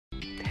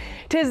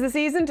'Tis the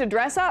season to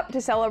dress up to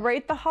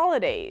celebrate the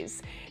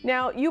holidays.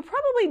 Now, you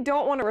probably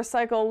don't want to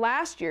recycle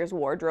last year's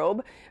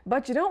wardrobe,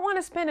 but you don't want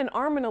to spend an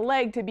arm and a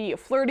leg to be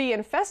flirty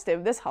and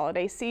festive this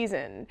holiday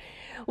season.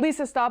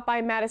 Lisa stopped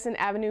by Madison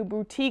Avenue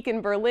Boutique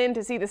in Berlin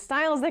to see the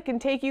styles that can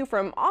take you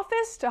from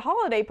office to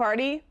holiday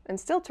party and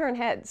still turn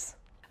heads.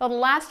 Well, the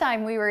last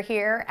time we were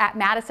here at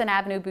Madison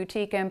Avenue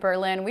Boutique in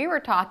Berlin, we were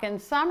talking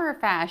summer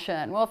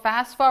fashion. Well,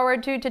 fast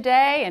forward to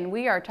today, and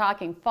we are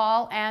talking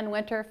fall and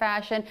winter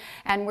fashion,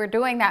 and we're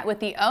doing that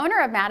with the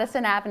owner of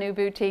Madison Avenue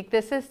Boutique.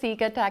 This is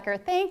Sika Tucker.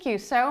 Thank you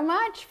so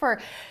much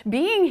for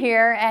being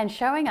here and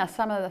showing us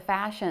some of the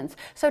fashions.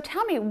 So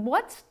tell me,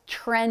 what's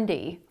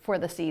trendy for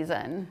the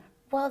season?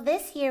 Well,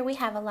 this year we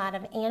have a lot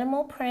of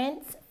animal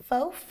prints,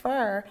 faux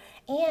fur,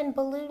 and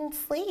balloon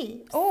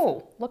sleeves.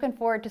 Oh, looking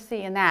forward to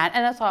seeing that.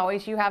 And as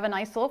always, you have a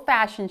nice little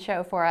fashion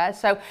show for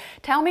us. So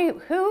tell me,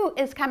 who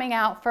is coming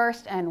out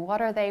first and what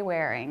are they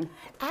wearing?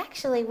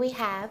 Actually, we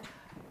have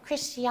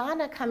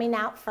Christiana coming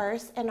out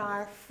first in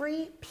our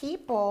Free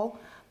People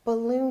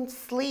balloon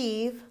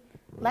sleeve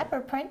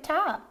leopard print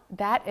top.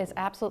 That is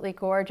absolutely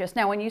gorgeous.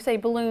 Now, when you say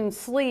balloon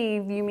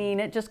sleeve, you mean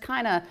it just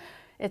kind of,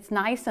 it's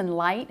nice and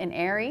light and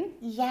airy?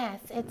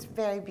 Yes, it's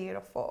very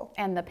beautiful.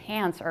 And the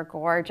pants are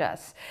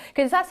gorgeous.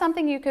 Is that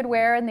something you could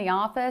wear in the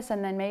office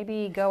and then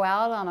maybe go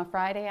out on a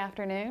Friday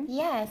afternoon?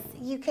 Yes,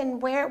 you can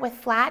wear it with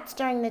flats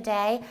during the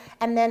day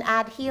and then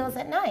add heels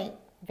at night.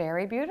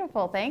 Very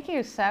beautiful. Thank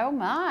you so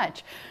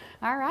much.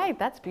 All right,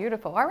 that's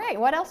beautiful. All right,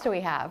 what else do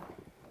we have?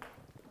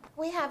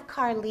 We have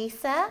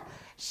Carlisa.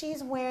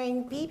 She's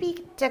wearing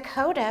BB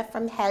Dakota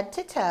from head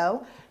to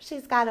toe.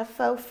 She's got a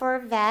faux fur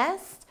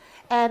vest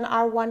and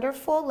our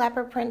wonderful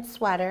leopard print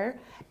sweater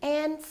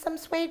and some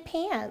suede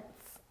pants.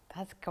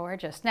 That's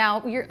gorgeous.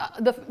 Now,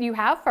 you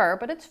have fur,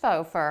 but it's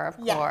faux fur, of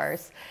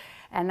course.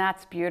 And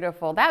that's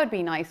beautiful. That would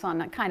be nice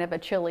on kind of a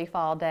chilly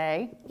fall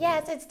day.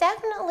 Yes, it's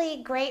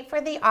definitely great for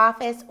the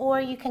office,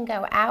 or you can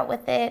go out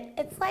with it.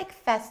 It's like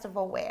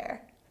festival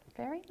wear.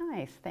 Very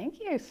nice. Thank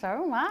you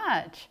so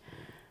much.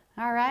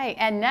 All right,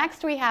 and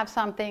next we have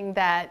something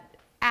that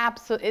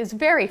absolutely is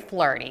very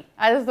flirty.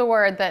 That is the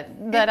word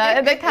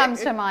that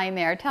comes to mind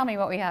there. Tell me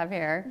what we have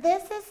here.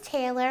 This is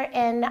Taylor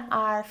in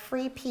our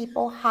Free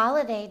People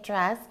holiday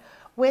dress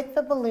with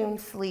the balloon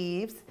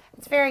sleeves.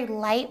 It's very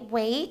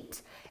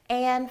lightweight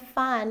and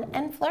fun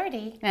and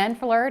flirty. And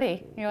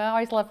flirty. You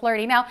always love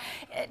flirty. Now,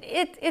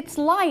 it's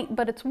light,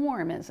 but it's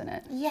warm, isn't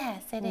it?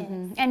 Yes, it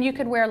is. And you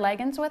could wear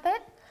leggings with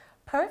it?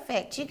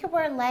 Perfect. You could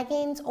wear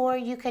leggings or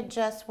you could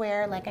just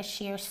wear like a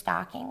sheer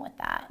stocking with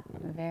that.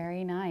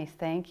 Very nice.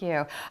 Thank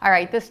you. All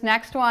right, this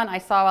next one I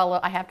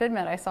have to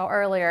admit, I saw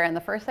earlier, and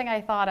the first thing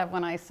I thought of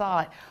when I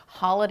saw it,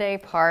 holiday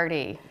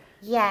party.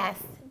 Yes.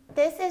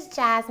 This is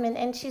Jasmine,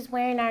 and she's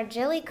wearing our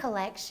Jilly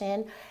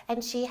collection,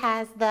 and she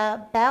has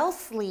the bell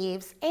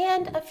sleeves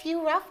and a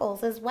few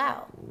ruffles as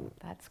well.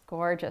 That's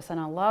gorgeous,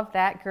 and I love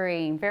that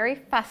green. Very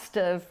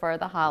festive for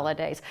the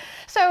holidays.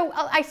 So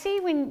I see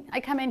when I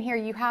come in here,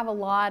 you have a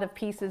lot of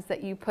pieces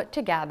that you put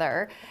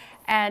together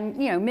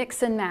and, you know,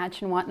 mix and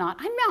match and whatnot.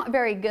 I'm not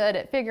very good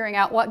at figuring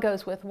out what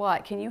goes with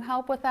what. Can you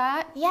help with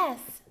that? Yes.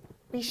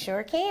 We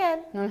sure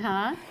can.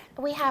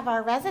 We have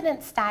our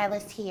resident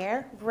stylist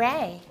here,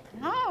 Ray.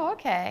 Oh,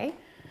 okay.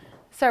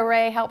 So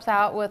Ray helps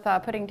out with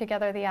putting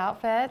together the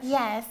outfits?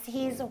 Yes,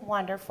 he's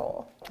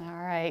wonderful.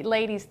 All right,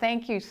 ladies,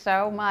 thank you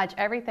so much.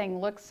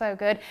 Everything looks so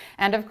good.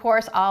 And of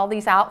course, all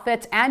these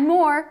outfits and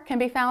more can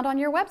be found on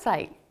your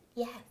website.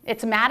 Yes.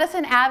 It's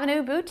Madison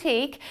Avenue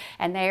Boutique,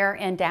 and they are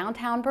in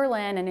downtown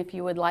Berlin. And if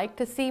you would like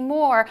to see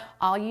more,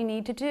 all you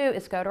need to do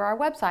is go to our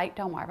website,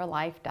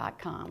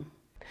 delmarvalife.com.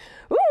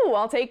 Ooh,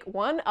 I'll take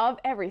one of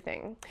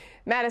everything.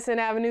 Madison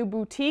Avenue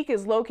Boutique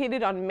is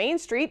located on Main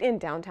Street in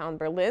downtown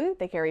Berlin.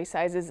 They carry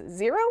sizes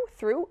 0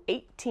 through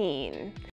 18.